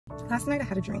Last night I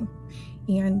had a dream,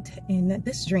 and in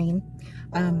this dream,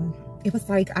 it was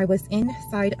like I was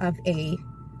inside of a,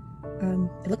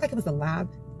 it looked like it was a lab,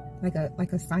 like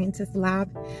a scientist lab,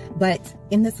 but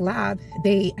in this lab,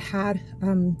 they had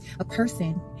a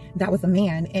person that was a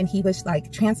man, and he was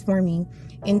like transforming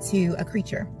into a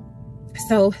creature.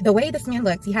 So the way this man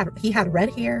looked, he had red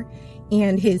hair,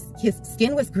 and his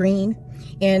skin was green,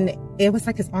 and it was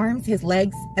like his arms, his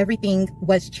legs, everything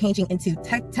was changing into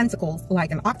tentacles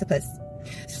like an octopus.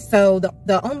 So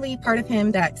the only part of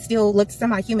him that still looked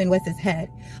semi-human was his head,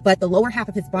 but the lower half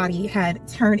of his body had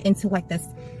turned into like this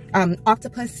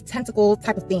octopus tentacle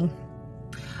type of thing.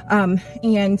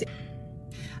 And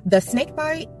the snake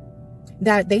bite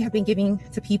that they have been giving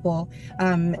to people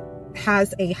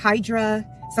has a hydra,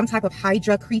 some type of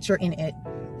hydra creature in it.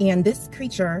 And this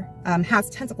creature has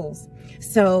tentacles.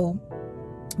 So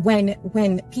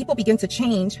when people begin to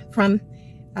change from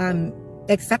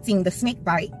accepting the snake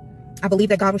bite, I believe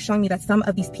that God was showing me that some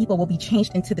of these people will be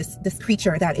changed into this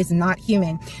creature that is not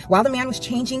human. While the man was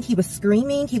changing, he was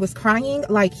screaming, he was crying,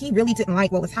 like he really didn't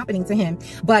like what was happening to him,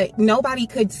 but nobody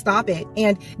could stop it.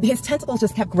 And his tentacles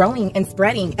just kept growing and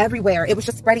spreading everywhere. It was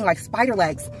just spreading like spider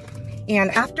legs.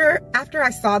 And after I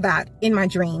saw that in my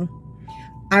dream,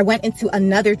 I went into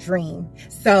another dream.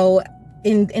 So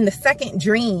in the second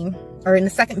dream, or in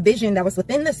the second vision that was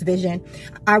within this vision,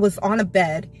 I was on a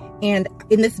bed, and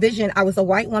in this vision, I was a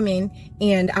white woman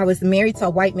and I was married to a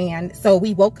white man. So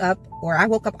we woke up, or I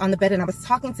woke up on the bed, and I was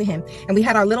talking to him, and we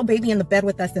had our little baby in the bed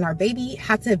with us, and our baby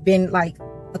had to have been like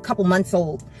a couple months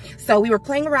old. So we were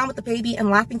playing around with the baby and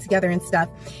laughing together and stuff.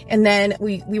 And then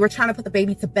we were trying to put the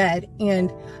baby to bed,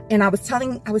 and I was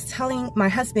telling my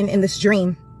husband in this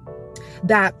dream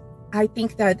that I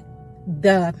think that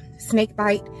the snake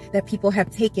bite that people have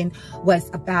taken was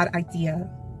a bad idea.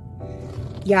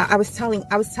 Yeah, I was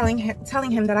telling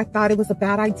him that I thought it was a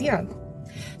bad idea.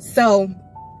 So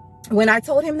when I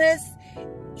told him this,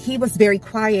 he was very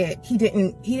quiet. He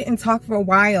didn't talk for a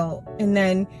while, and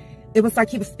then it was like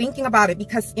he was thinking about it,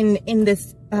 because in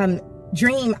this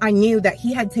dream, I knew that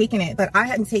he had taken it, but I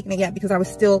hadn't taken it yet because I was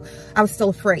still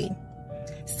afraid.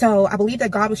 So I believe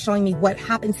that God was showing me what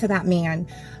happened to that man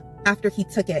after he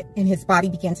took it, and his body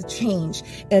began to change,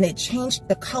 and it changed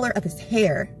the color of his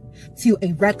hair to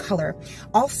a red color.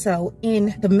 Also,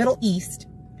 in the Middle East,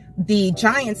 the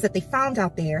giants that they found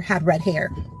out there had red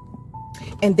hair,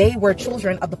 and they were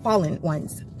children of the fallen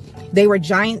ones. They were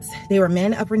giants, they were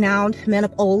men of renown, men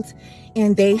of old,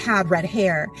 and they had red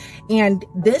hair. And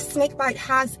this snake bite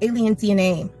has alien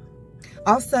DNA.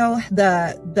 Also,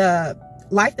 the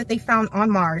life that they found on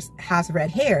Mars has red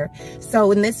hair.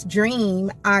 So in this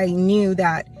dream, I knew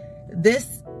that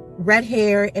this red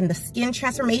hair and the skin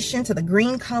transformation to the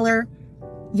green color,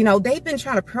 you know, they've been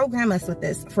trying to program us with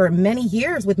this for many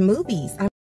years with movies.